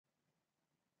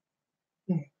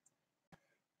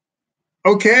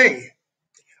Okay,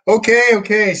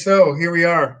 okay. So here we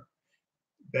are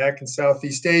back in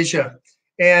Southeast Asia.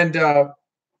 And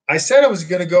I said I was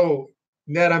going to go,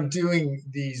 that I'm doing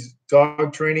these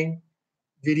dog training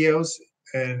videos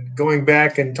and going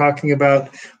back and talking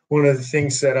about one of the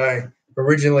things that I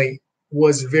originally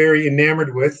was very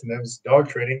enamored with, and that was dog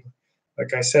training.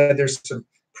 Like I said, there's some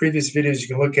previous videos you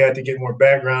can look at to get more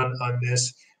background on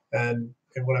this and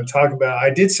what I'm talking about. I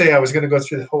did say I was going to go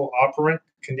through the whole operant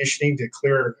conditioning to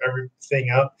clear everything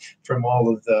out from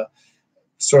all of the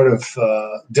sort of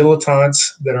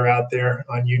dilettantes that are out there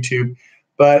on YouTube.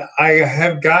 But I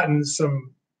have gotten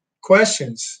some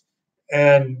questions,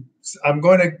 and I'm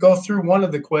going to go through one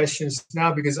of the questions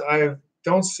now because I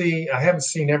haven't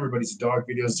seen everybody's dog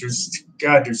videos.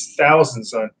 There's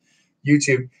thousands on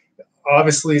YouTube.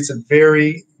 Obviously, it's a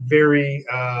very, very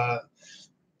I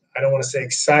don't want to say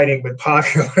exciting, but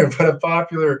popular, but a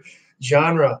popular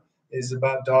genre is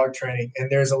about dog training. And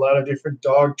there's a lot of different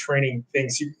dog training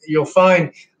things you'll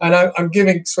find. And I'm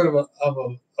giving sort of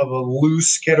a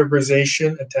loose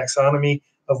categorization, a taxonomy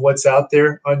of what's out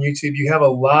there on YouTube. You have a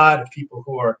lot of people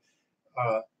who are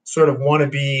sort of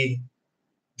wannabe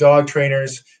dog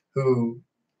trainers who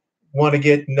want to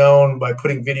get known by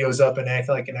putting videos up and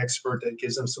acting like an expert that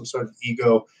gives them some sort of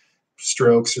ego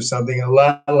strokes or something. A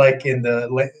lot like in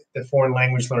the foreign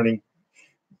language learning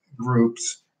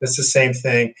groups. It's the same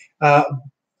thing. A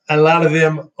lot of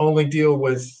them only deal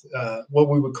with what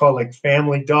we would call like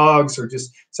family dogs, or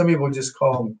just some people just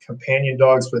call them companion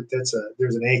dogs, but there's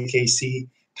an AKC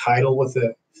title with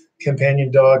a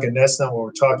companion dog, and that's not what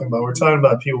we're talking about. We're talking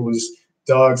about people whose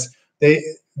dogs,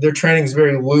 their training is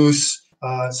very loose.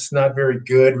 It's not very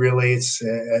good, really. It's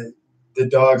the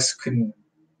dogs couldn't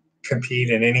compete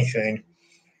in anything.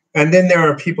 And then there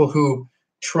are people who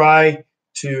try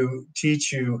to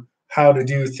teach you how to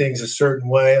do things a certain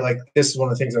way. Like this is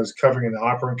one of the things I was covering in the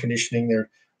operant conditioning.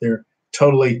 They're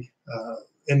totally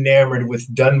enamored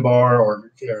with Dunbar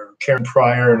or Karen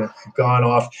Pryor and have gone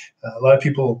off. A lot of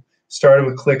people started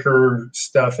with clicker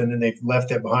stuff and then they've left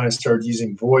that behind and started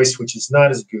using voice, which is not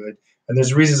as good. And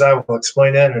there's reasons I will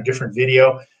explain that in a different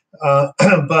video,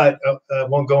 but I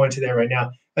won't go into that right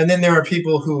now. And then there are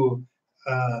people who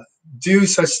do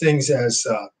such things as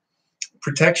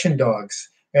protection dogs,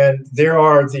 and there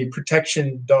are the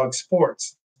protection dog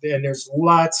sports, and there's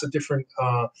lots of different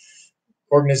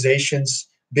organizations,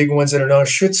 big ones that are known.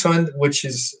 Schutzhund,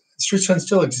 Schutzhund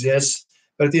still exists,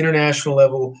 but at the international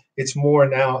level, it's more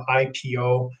now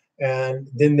IPO. And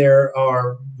then there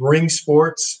are ring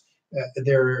sports.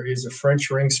 There is a French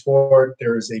ring sport.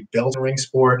 There is a Belgian ring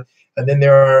sport, and then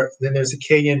there's a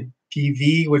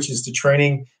KNPV, which is the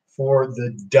training for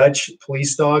the Dutch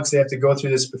police dogs. They have to go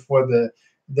through this before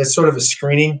there's sort of a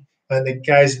screening, and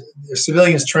the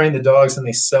civilians train the dogs and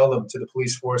they sell them to the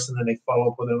police force, and then they follow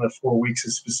up with them in 4 weeks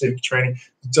of specific training.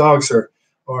 The dogs are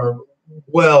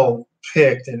well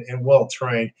picked and well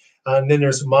trained. And then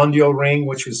there's Mondiorings,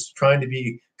 which was trying to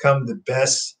become the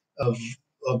best of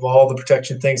all the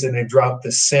protection things, and they dropped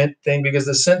the scent thing because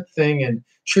the scent thing in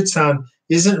Schutzhund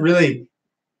isn't really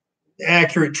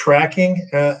accurate tracking.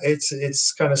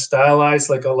 It's kind of stylized,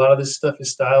 like a lot of this stuff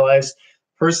is stylized.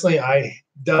 Personally, I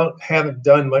haven't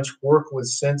done much work with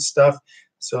scent stuff,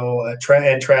 so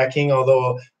and tracking.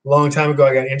 Although a long time ago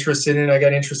I got interested in it. I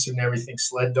got interested in everything: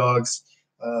 sled dogs,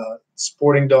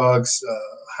 sporting dogs,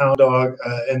 hound dog,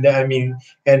 and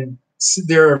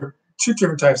there are two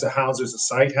different types of hounds. There's a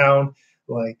sight hound,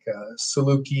 like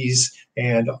Salukis,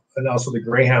 and also the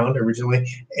greyhound originally,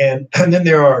 and then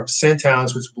there are scent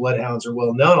hounds, which bloodhounds are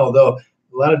well known. Although a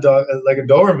lot of dog, like a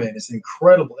Doberman, is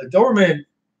incredible. A Doberman,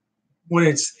 when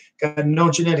it's got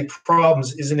no genetic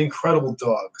problems, is an incredible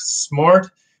dog. Smart,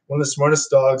 one of the smartest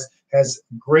dogs, has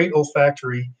great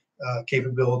olfactory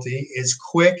capability. Is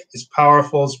quick, is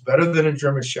powerful, is better than a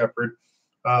German Shepherd.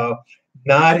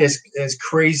 Not as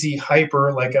crazy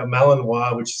hyper like a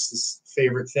Malinois, which is this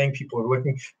favorite thing people are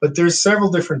looking. But there's several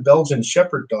different Belgian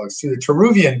Shepherd dogs too. The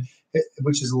Terruvian,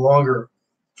 which is a longer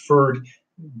furred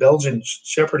Belgian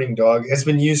shepherding dog, has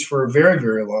been used for a very,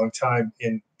 very long time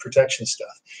in protection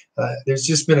stuff. There's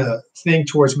just been a thing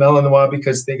towards Malinois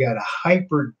because they got a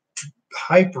hyper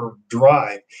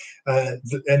drive,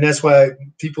 and that's why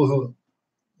people who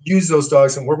use those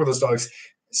dogs and work with those dogs,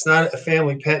 it's not a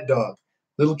family pet dog.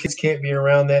 Little kids can't be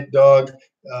around that dog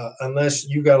unless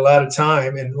you got a lot of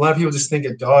time. And a lot of people just think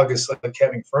a dog is like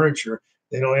having furniture.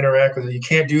 They don't interact with it. You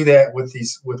can't do that with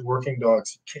working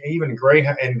dogs. Even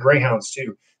greyhounds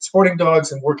too. Sporting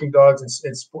dogs and working dogs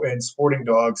and sporting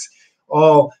dogs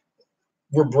all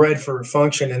were bred for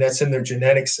function, and that's in their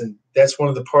genetics. And that's one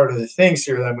of the part of the things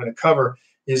here that I'm going to cover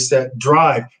is that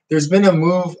drive. There's been a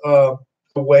move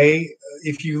way.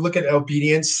 If you look at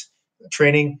obedience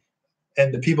training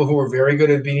and the people who are very good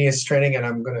at obedience training, and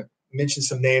I'm going to mention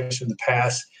some names from the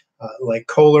past, like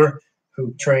Koehler,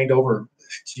 who trained over,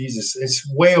 Jesus, it's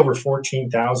way over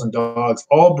 14,000 dogs,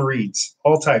 all breeds,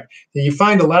 all type. And you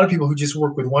find a lot of people who just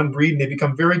work with one breed, and they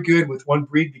become very good with one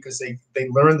breed because they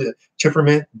learn the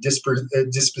temperament,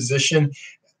 disposition,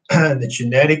 the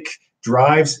genetic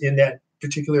drives in that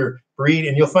particular breed.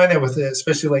 And you'll find that with,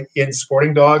 especially like in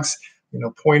sporting dogs, you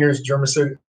know, pointers, German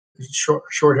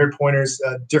short-haired pointers,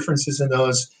 differences in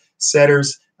those,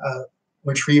 setters,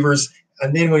 retrievers.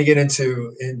 And then when you get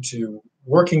into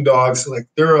working dogs, like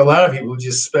there are a lot of people who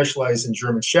just specialize in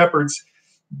German Shepherds.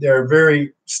 They're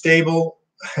very stable,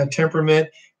 temperament,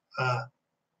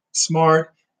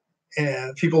 smart,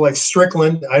 and people like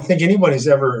Strickland. I think anyone who's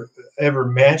ever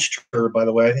matched her, by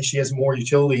the way, I think she has more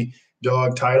utility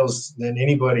dog titles than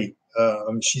anybody.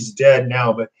 She's dead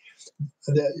now, but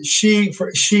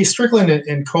Strickland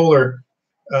and Koehler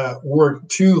were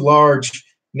two large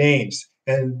names,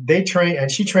 and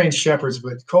she trained shepherds,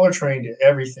 but Koehler trained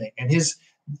everything. And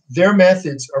their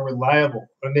methods are reliable,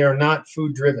 and they are not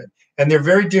food driven. And they're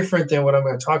very different than what I'm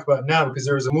going to talk about now, because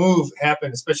there was a move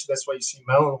happened, especially that's why you see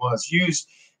Malinois used,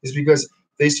 is because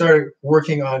they started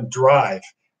working on drive.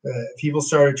 People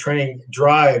started training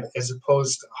drive as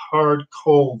opposed to hard,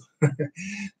 cold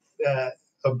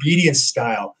obedience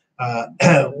style.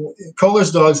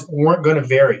 Koehler's dogs weren't going to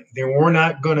vary. They were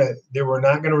not going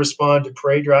to respond to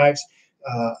prey drives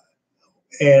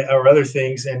or other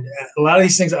things. And a lot of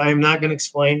these things I am not going to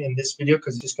explain in this video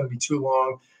because it's just going to be too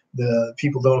long. The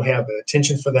people don't have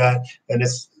attention for that, and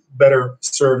it's better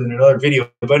served in another video.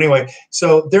 But anyway,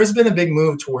 so there's been a big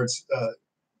move towards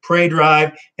prey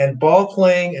drive, and ball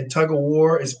playing and tug of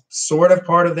war is sort of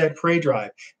part of that prey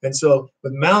drive. And so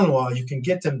with Malinois, you can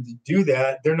get them to do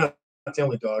that. They're not the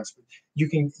only dogs, but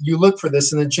you look for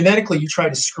this, and then genetically you try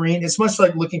to screen. It's much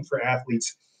like looking for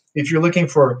athletes. If you're looking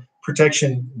for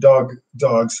protection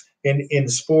dogs in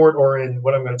sport or in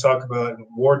what I'm going to talk about in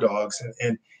war dogs,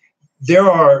 and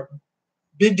there are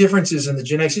big differences in the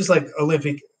genetics, just like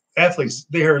Olympic athletes.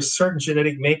 There are certain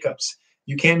genetic makeups.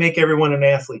 You can't make everyone an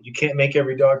athlete. You can't make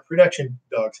every dog production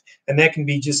dogs, and that can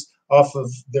be just off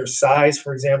of their size.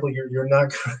 For example, you're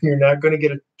not going to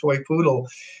get a toy poodle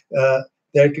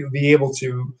that could be able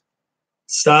to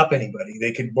stop anybody.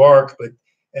 They could bark, but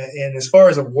and as far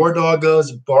as a war dog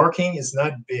goes, barking is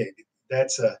not big.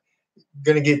 That's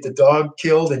going to get the dog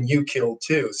killed and you killed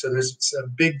too. So there's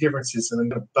some big differences,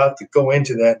 and I'm about to go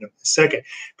into that in a second.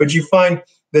 But you find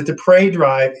that the prey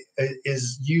drive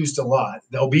is used a lot.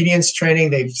 The obedience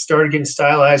training, they've started getting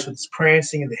stylized with this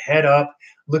prancing and the head up,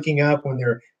 looking up when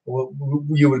they're what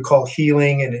you would call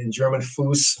heeling, and in German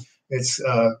Fuß, it's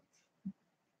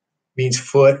means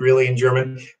foot really in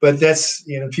German. But that's,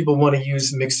 people want to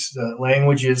use mixed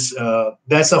languages.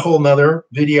 That's a whole nother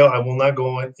video. I will not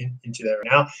go into that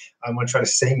right now. I'm going to try to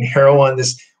stay narrow on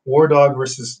this war dog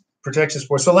versus protection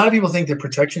sport. So a lot of people think they're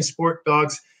protection sport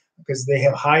dogs because they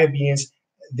have high obedience.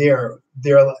 They're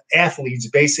athletes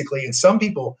basically, and some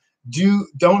people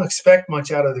don't expect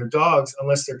much out of their dogs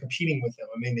unless they're competing with them.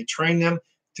 I mean, they train them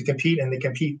to compete, and they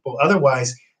compete. Well,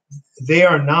 otherwise, they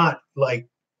are not like,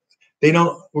 they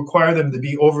don't require them to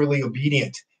be overly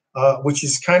obedient, which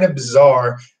is kind of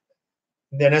bizarre.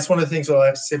 And then that's one of the things I'll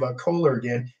have to say about Koehler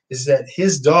again, is that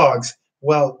his dogs,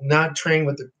 while not trained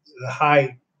with the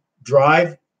high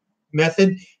drive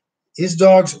method, his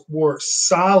dogs were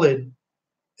solid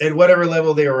at whatever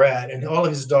level they were at. And all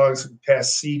of his dogs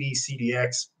passed CD,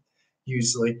 CDX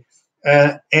usually.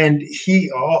 And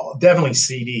definitely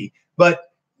CD. But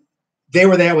they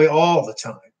were that way all the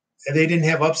time. And they didn't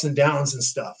have ups and downs and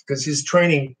stuff because his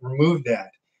training removed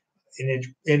that, and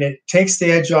it takes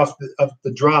the edge off of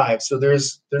the drive. So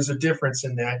there's a difference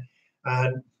in that.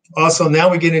 And also now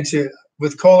we get into,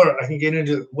 with Koehler, I can get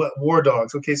into what war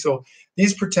dogs. Okay, so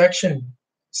these protection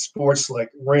sports like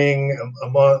ring,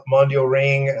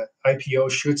 Mondiorings,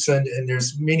 IPO, Schutzhund, and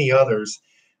there's many others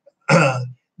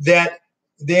that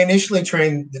they initially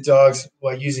train the dogs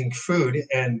while using food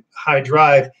and high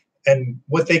drive and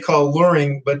what they call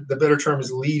luring, but the better term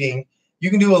is leading.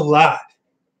 You can do a lot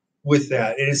with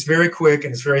that. It is very quick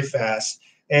and it's very fast.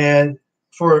 And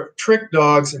for trick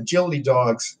dogs, agility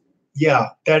dogs, yeah,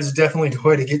 that is definitely the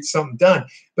way to get something done.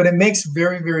 But it makes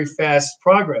very, very fast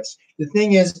progress. The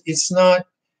thing is, it's not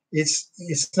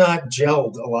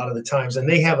gelled a lot of the times, and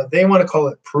they want to call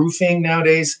it proofing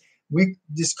nowadays. We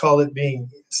just call it being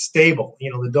stable.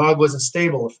 The dog wasn't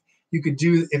stable.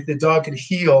 If the dog could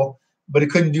heel, but it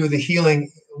couldn't do the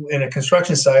healing in a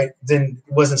construction site, then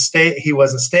he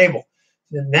wasn't stable.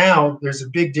 now there's a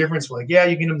big difference. Like, yeah,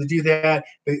 you get them to do that,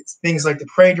 but things like the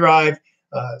prey drive,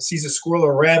 sees a squirrel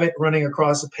or rabbit running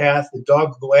across a path, the dog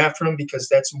will go after him because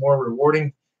that's more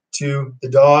rewarding to the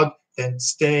dog than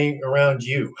staying around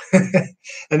you.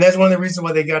 And that's one of the reasons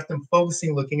why they got them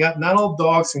focusing, looking up. Not all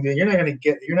dogs can do. You're not going to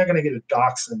get a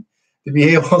dachshund to be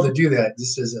able to do that.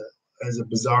 Just as a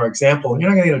bizarre example, you're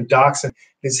not going to get a dachshund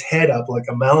his head up like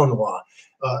a Malinois,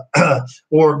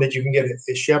 or that you can get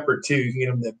a shepherd too. You can get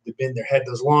them to bend their head.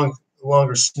 Those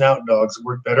longer snout dogs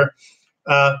work better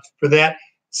for that.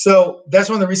 So that's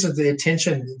one of the reasons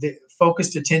the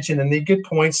focused attention, and they get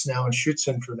points now in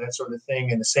Schutzhund for that sort of thing.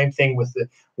 And the same thing with the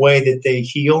way that they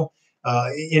heal.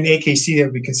 In AKC, that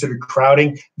would be considered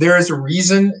crowding. There is a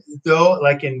reason, though,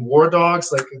 like in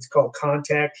wardogs, like it's called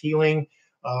contact healing,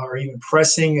 or even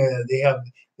pressing.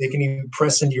 They can even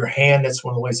press into your hand. That's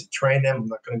one of the ways to train them. I'm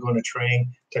not going to go into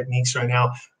training techniques right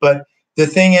now. But the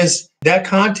thing is, that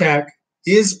contact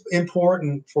is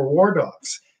important for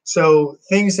wardogs. So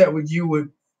things that you would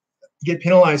get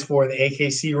penalized for in the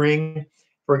AKC ring,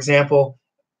 for example,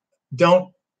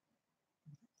 don't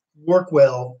work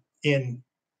well in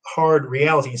hard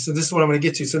reality. So this is what I'm going to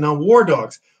get to. So now war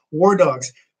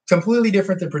dogs, completely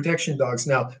different than protection dogs.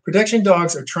 Now, protection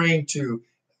dogs are trained to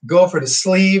go for the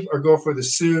sleeve or go for the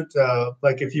suit.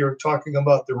 Like if you're talking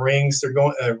about the rings, they're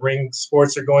going ring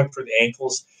sports, they're going for the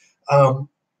ankles.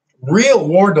 Real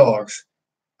war dogs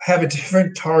have a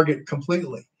different target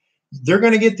completely. They're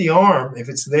going to get the arm if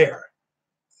it's there.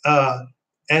 But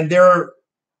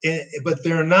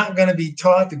they're not going to be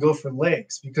taught to go for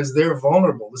legs because they're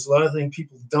vulnerable. There's a lot of things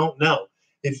people don't know.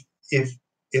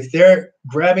 If they're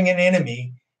grabbing an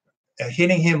enemy,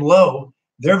 hitting him low,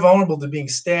 they're vulnerable to being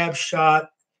stabbed, shot,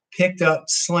 picked up,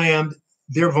 slammed.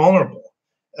 They're vulnerable.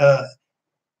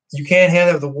 You can't have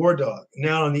that with a war dog.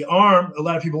 Now on the arm, a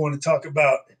lot of people want to talk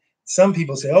about. Some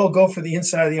people say, "Oh, go for the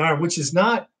inside of the arm," which is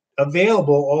not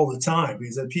available all the time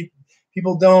because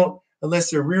people don't.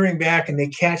 Unless they're rearing back and they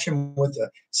catch him with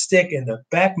a stick in the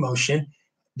back motion,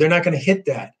 they're not going to hit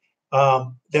that.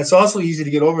 That's also easy to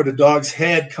get over the dog's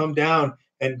head, come down,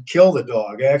 and kill the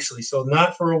dog, actually. So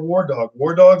not for a war dog.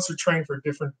 War dogs are trained for a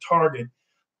different target.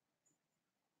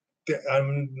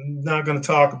 I'm not going to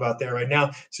talk about that right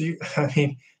now. So,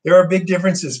 there are big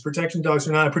differences. Protection dogs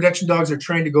are not. Protection dogs are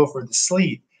trained to go for the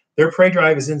sleeve. Their prey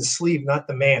drive is in the sleeve, not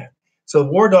the man. So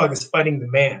war dog is fighting the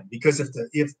man because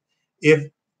if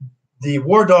the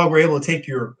war dog were able to take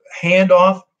your hand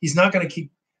off, he's not going to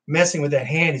keep messing with that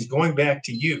hand. He's going back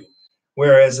to you.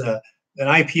 Whereas an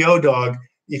IPO dog,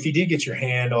 if he did get your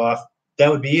hand off,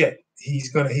 that would be it.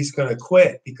 He's gonna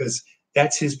quit because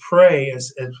that's his prey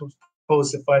as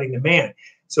opposed to fighting the man.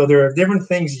 So there are different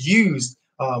things used.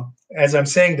 As I'm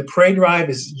saying, the prey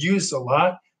drive is used a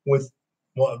lot with.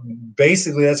 Well,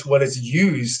 basically, that's what it's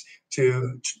used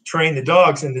to train the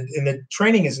dogs, and the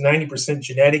training is 90%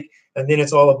 genetic. And then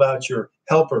it's all about your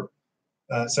helper.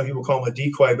 Some people call them a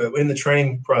decoy, but in the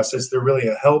training process, they're really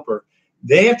a helper.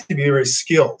 They have to be very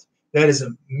skilled. That is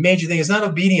a major thing. It's not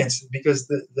obedience because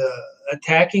the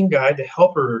attacking guy, the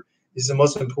helper, is the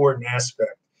most important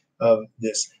aspect of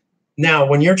this. Now,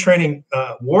 when you're training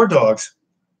war dogs,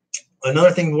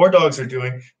 another thing war dogs are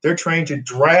doing, they're trained to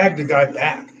drag the guy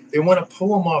back. They want to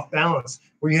pull him off balance,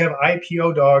 where you have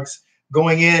IPO dogs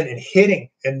going in and hitting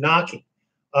and knocking.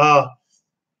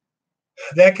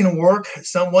 That can work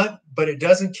somewhat, but it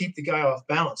doesn't keep the guy off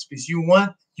balance because you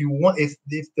want if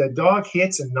the dog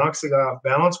hits and knocks the guy off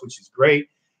balance, which is great,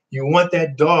 you want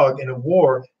that dog in a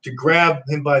war to grab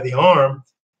him by the arm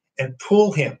and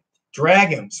pull him, drag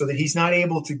him so that he's not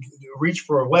able to reach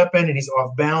for a weapon and he's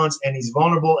off balance and he's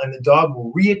vulnerable, and the dog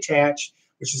will reattach,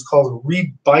 which is called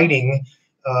rebiting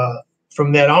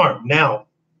from that arm. Now,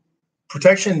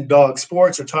 protection dog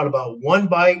sports are taught about one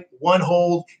bite, one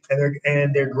hold,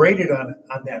 and they're graded on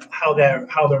that how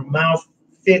their mouth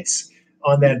fits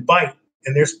on that bite.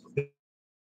 And there's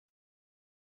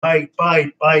bite,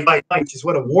 which is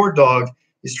what a war dog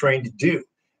is trained to do.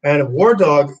 And a war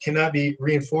dog cannot be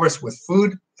reinforced with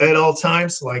food at all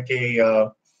times, like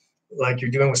you're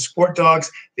doing with sport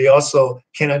dogs. They also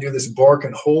cannot do this bark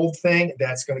and hold thing.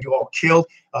 That's going to get all killed.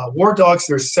 War dogs,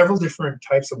 there's several different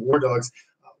types of war dogs.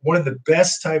 One of the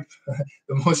best type,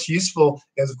 the most useful,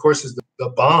 is of course is the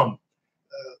bomb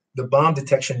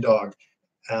detection dog.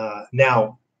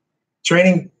 Now,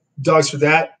 training dogs for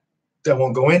that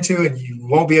won't go into, and you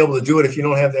won't be able to do it if you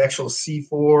don't have the actual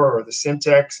C4 or the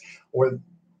Simtex or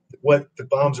what the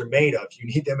bombs are made of. You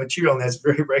need that material, and that's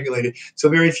very regulated. So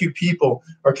very few people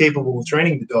are capable of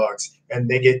training the dogs, and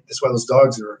that's why those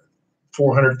dogs are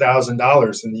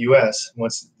 $400,000 in the U.S.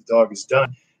 once the dog is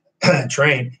done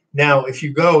trained. Now, if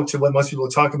you go to what most people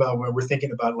talk about, where we're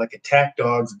thinking about like attack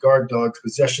dogs, guard dogs,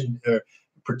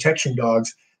 protection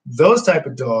dogs, those type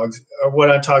of dogs are what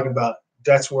I'm talking about.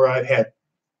 That's where I've had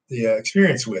the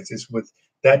experience with, is with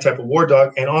that type of war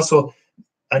dog. And also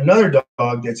another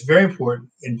dog that's very important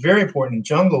in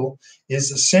jungle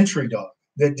is a sentry dog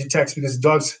that detects, because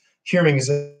dog's hearing is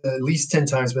at least 10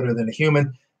 times better than a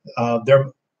human.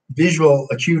 Their visual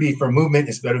acuity for movement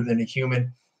is better than a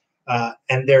human.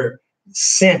 And their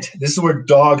scent, this is where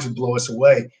dogs blow us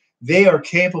away. They are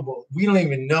capable. We don't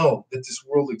even know that this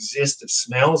world exists of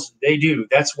smells. They do.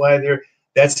 That's why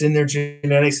that's in their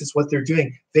genetics. It's what they're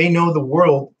doing. They know the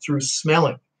world through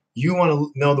smelling. You want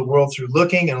to know the world through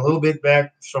looking, and a little bit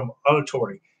back from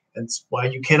auditory. That's why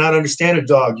you cannot understand a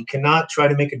dog. You cannot try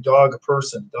to make a dog a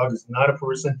person. A dog is not a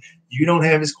person. You don't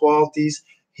have his qualities.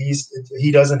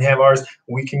 He doesn't have ours.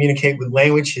 We communicate with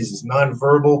language. His is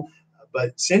nonverbal.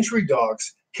 But sentry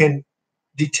dogs can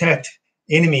detect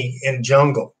enemy in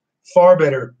jungle far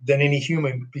better than any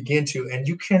human begin to. And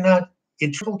you cannot,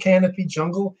 in triple canopy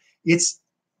jungle, it's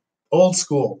old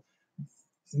school.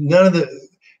 None of the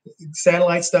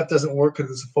satellite stuff doesn't work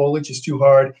because the foliage is too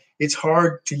hard. It's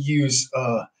hard to use.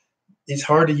 It's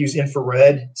hard to use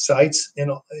infrared sights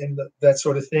and that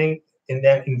sort of thing in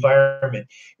that environment.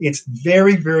 It's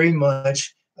very, very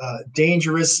much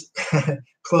dangerous,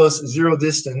 close, zero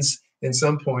distance in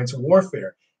some points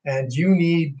warfare. And you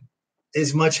need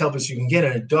as much help as you can get.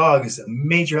 And a dog is a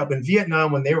major help. In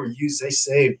Vietnam, when they were used, they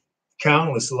saved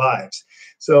countless lives.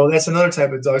 So that's another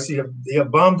type of dog. So you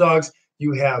have bomb dogs.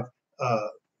 You have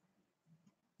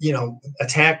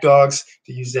attack dogs,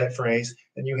 to use that phrase,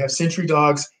 and you have sentry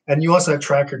dogs, and you also have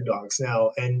tracker dogs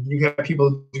now, and you have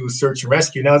people do search and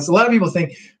rescue. Now, it's a lot of people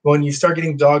think when you start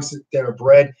getting dogs that are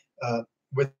bred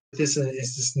with this,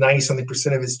 it's just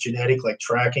 90-something% of it's genetic, like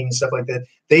tracking and stuff like that.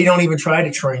 They don't even try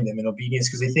to train them in obedience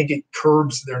because they think it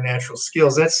curbs their natural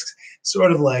skills. That's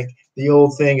sort of like the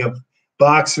old thing of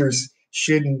boxers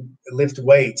shouldn't lift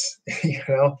weights.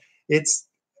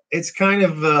 It's kind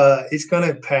of it's going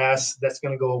to pass. That's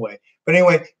going to go away. But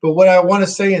anyway, what I want to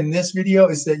say in this video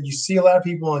is that you see a lot of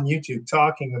people on YouTube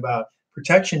talking about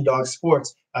protection dog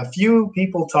sports. A few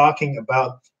people talking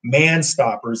about man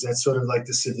stoppers. That's sort of like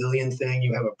the civilian thing.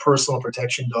 You have a personal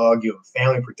protection dog. You have a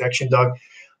family protection dog.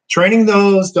 Training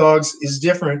those dogs is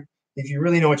different, if you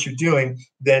really know what you're doing,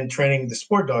 than training the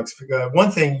sport dogs.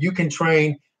 One thing you can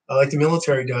train, like the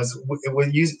military does,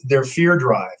 with use their fear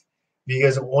drive.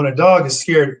 Because when a dog is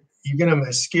scared, you get him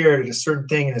scared at a certain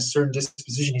thing in a certain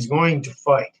disposition, he's going to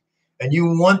fight. And you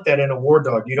want that in a war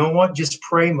dog. You don't want just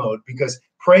prey mode, because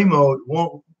prey mode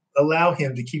won't allow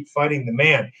him to keep fighting the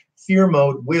man. Fear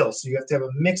mode will. So you have to have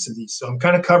a mix of these. So I'm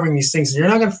kind of covering these things. You're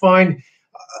not going to find,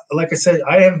 like I said,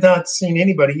 I have not seen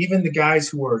anybody, even the guys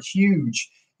who are huge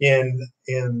in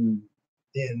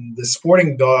the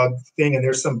sporting dog thing, and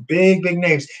there's some big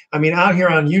names. I mean, out here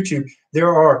on YouTube,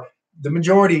 the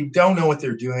majority don't know what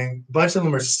they're doing. A bunch of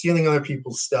them are stealing other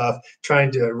people's stuff,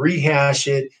 trying to rehash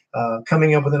it,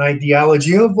 coming up with an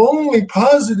ideology of only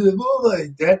positive.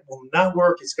 That will not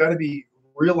work. It's got to be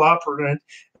real operant.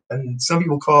 And some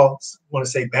people want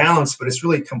to say balanced, but it's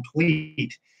really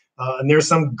complete. And there's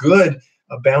some good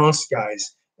balanced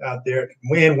guys out there,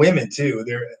 and women too.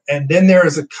 And then there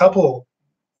is a couple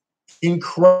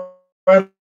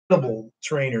incredible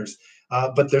trainers.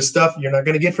 But there's stuff you're not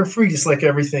going to get for free, just like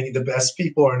everything. The best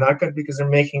people are not going to, because they're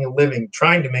making a living,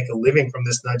 trying to make a living from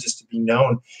this, not just to be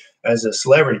known as a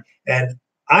celebrity. And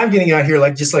I'm getting out here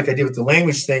just like I did with the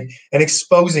language thing, and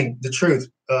exposing the truth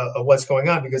of what's going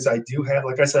on, because I do have,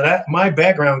 like I said, my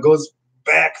background goes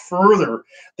back further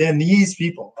than these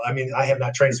people. I mean, I have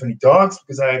not trained as many dogs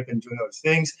because I've been doing other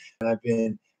things, and I've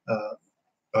been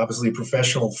obviously a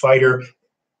professional fighter,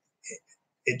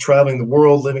 traveling the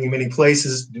world, living in many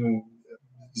places, doing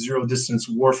zero distance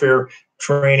warfare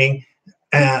training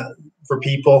for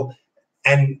people,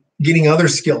 and getting other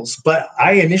skills. But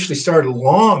I initially started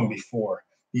long before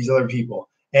these other people,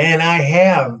 and I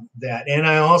have that. And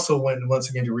I also went, once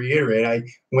again, to reiterate, I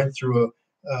went through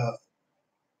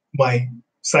my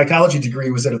psychology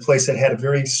degree was at a place that had a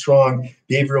very strong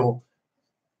behavioral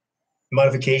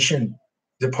modification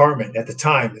department at the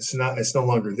time. It's no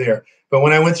longer there. But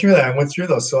when I went through that, I went through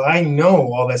those. So I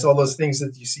know all those things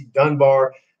that you see,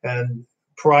 Dunbar and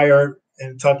Kroyer,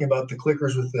 and talking about the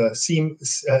clickers with the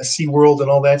Sea World and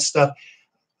all that stuff.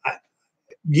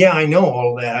 I know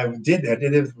all that. I did that. I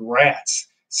did it with rats.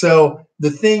 So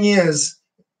the thing is,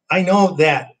 I know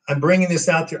that I'm bringing this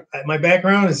out there. My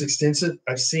background is extensive.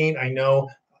 I know.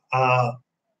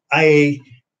 I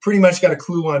pretty much got a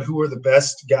clue on who are the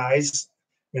best guys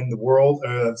in the world.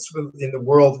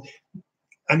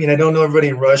 I mean, I don't know everybody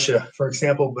in Russia, for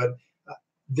example, but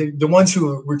the ones who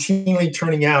are routinely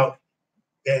turning out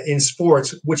in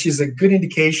sports, which is a good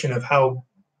indication of how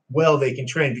well they can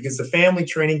train, because the family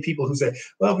training people who say,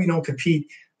 well, we don't compete,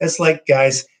 that's like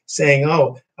guys saying,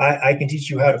 oh, I can teach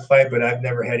you how to fight, but I've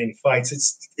never had any fights.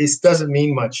 It doesn't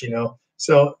mean much, you know.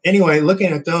 So anyway,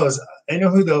 looking at those, I know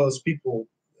who those people,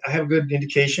 I have a good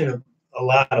indication of a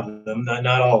lot of them,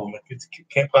 not all of them.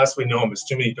 Can't possibly know them. There's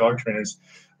too many dog trainers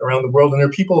around the world. And there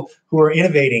are people who are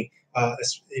innovating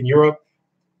in Europe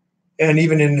and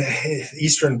even in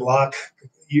Eastern Bloc,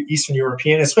 Eastern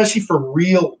European, especially for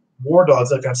real war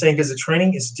dogs, like I'm saying, because the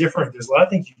training is different. There's a lot of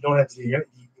things you don't have to do.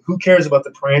 Who cares about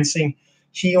the prancing,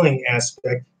 healing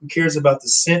aspect? Who cares about the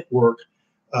scent work?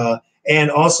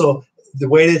 And also the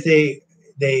way that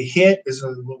they hit is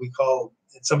what we call,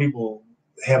 some people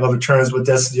have other terms, but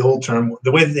that's the old term.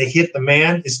 The way that they hit the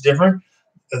man is different.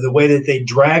 The way that they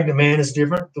drag the man is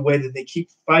different. The way that they keep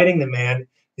fighting the man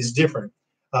is different.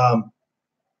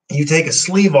 You take a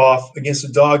sleeve off against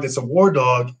a dog that's a war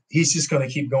dog, he's just going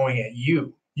to keep going at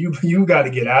you. You got to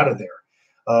get out of there.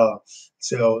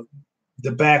 So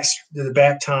the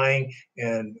back tying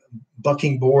and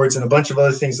bucking boards and a bunch of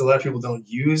other things a lot of people don't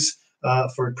use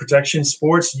for protection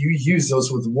sports, you use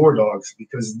those with war dogs,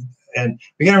 because, and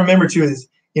we got to remember too is,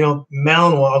 you know,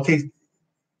 Malinois. Okay,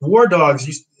 war dogs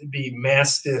used to be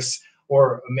mastiffs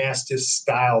or a mastiff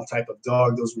style type of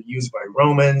dog. Those were used by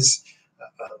Romans.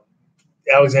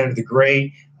 Alexander the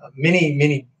Great,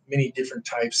 many different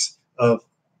types of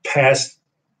past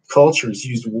cultures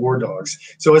used war dogs.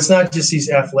 So it's not just these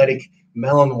athletic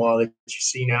Malinois that you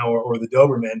see now, or the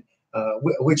Doberman,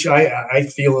 which I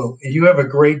feel, if you have a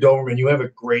great Doberman, you have a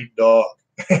great dog,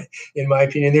 in my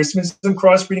opinion. There's been some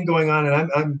crossbreeding going on,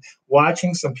 and I'm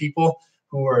watching some people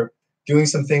who are doing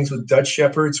some things with Dutch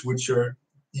Shepherds, which are,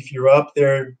 if you're up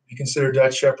there, you consider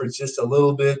Dutch Shepherds just a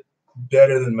little bit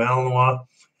better than Malinois.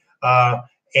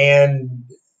 And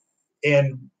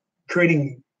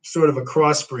creating sort of a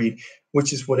crossbreed,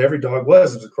 which is what every dog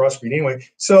was. It was a crossbreed anyway.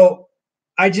 So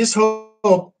I just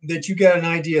hope that you get an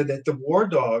idea that the war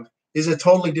dog is a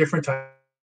totally different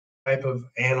type of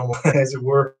animal, as it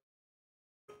were,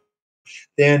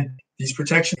 than these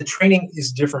protection. The training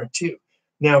is different too.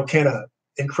 Now, can a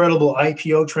incredible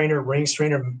IPO trainer, rings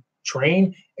trainer,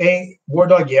 train a war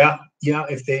dog? Yeah.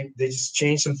 If they just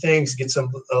change some things, get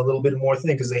a little bit more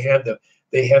thing, because they have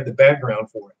the background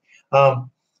for it.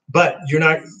 But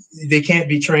they can't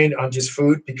be trained on just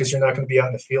food, because you're not going to be out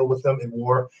in the field with them in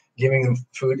war, giving them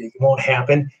food. It won't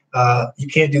happen. You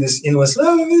can't do this endless,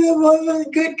 oh,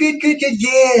 good,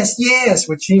 yes,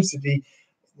 which seems to be,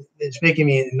 it's making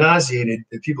me nauseated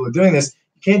that people are doing this.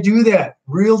 You can't do that.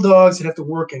 Real dogs that have to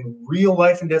work in real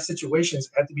life and death situations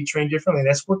have to be trained differently. And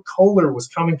that's where Koehler was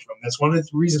coming from. That's one of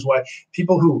the reasons why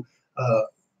people who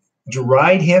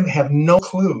deride him have no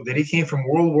clue that he came from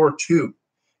World War II.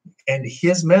 And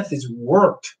his methods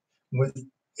worked with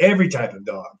every type of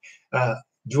dog.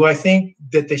 Do I think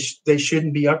that they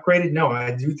shouldn't be upgraded? No,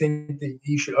 I do think that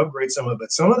he should upgrade some of it.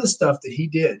 But some of the stuff that he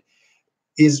did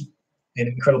is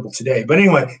incredible today. But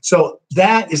anyway, so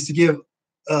that is to give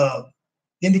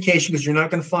indication, because you're not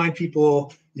going to find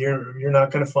people, you're not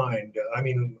going to find, I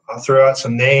mean, I'll throw out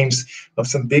some names of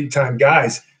some big time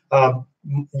guys.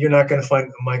 You're not going to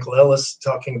find Michael Ellis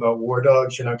talking about war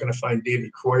dogs. You're not going to find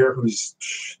David Kroyer, who's,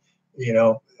 you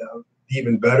know,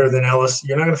 even better than Ellis.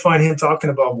 You're not going to find him talking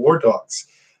about war dogs.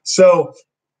 So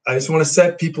I just want to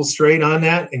set people straight on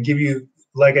that and give you,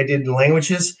 like I did in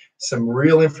languages, some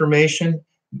real information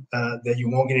that you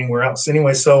won't get anywhere else.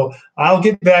 Anyway, so I'll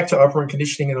get back to operant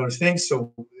conditioning and other things,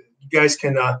 so you guys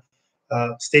can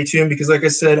stay tuned, because like I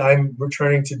said, I'm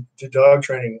returning to dog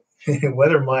training,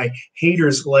 whether my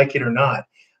haters like it or not.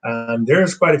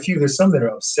 There's quite a few. There's some that are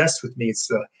obsessed with me.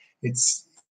 It's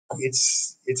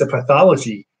a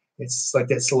pathology. It's like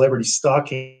that celebrity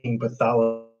stalking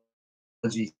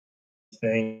pathology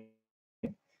thing.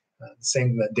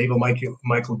 Same that David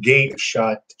Michael Gate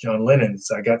shot John Lennon.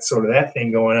 So I got sort of that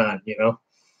thing going on, you know.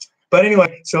 But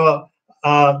anyway, so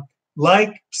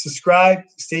like, subscribe,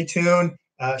 stay tuned,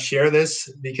 share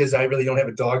this, because I really don't have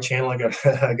a dog channel. I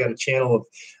got a channel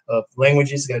of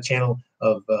languages, got a channel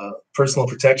of personal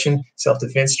protection,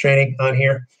 self-defense training on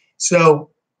here. So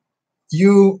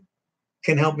you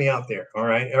can help me out there. All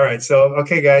right. So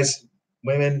okay, guys,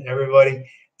 women, everybody,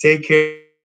 take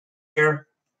care.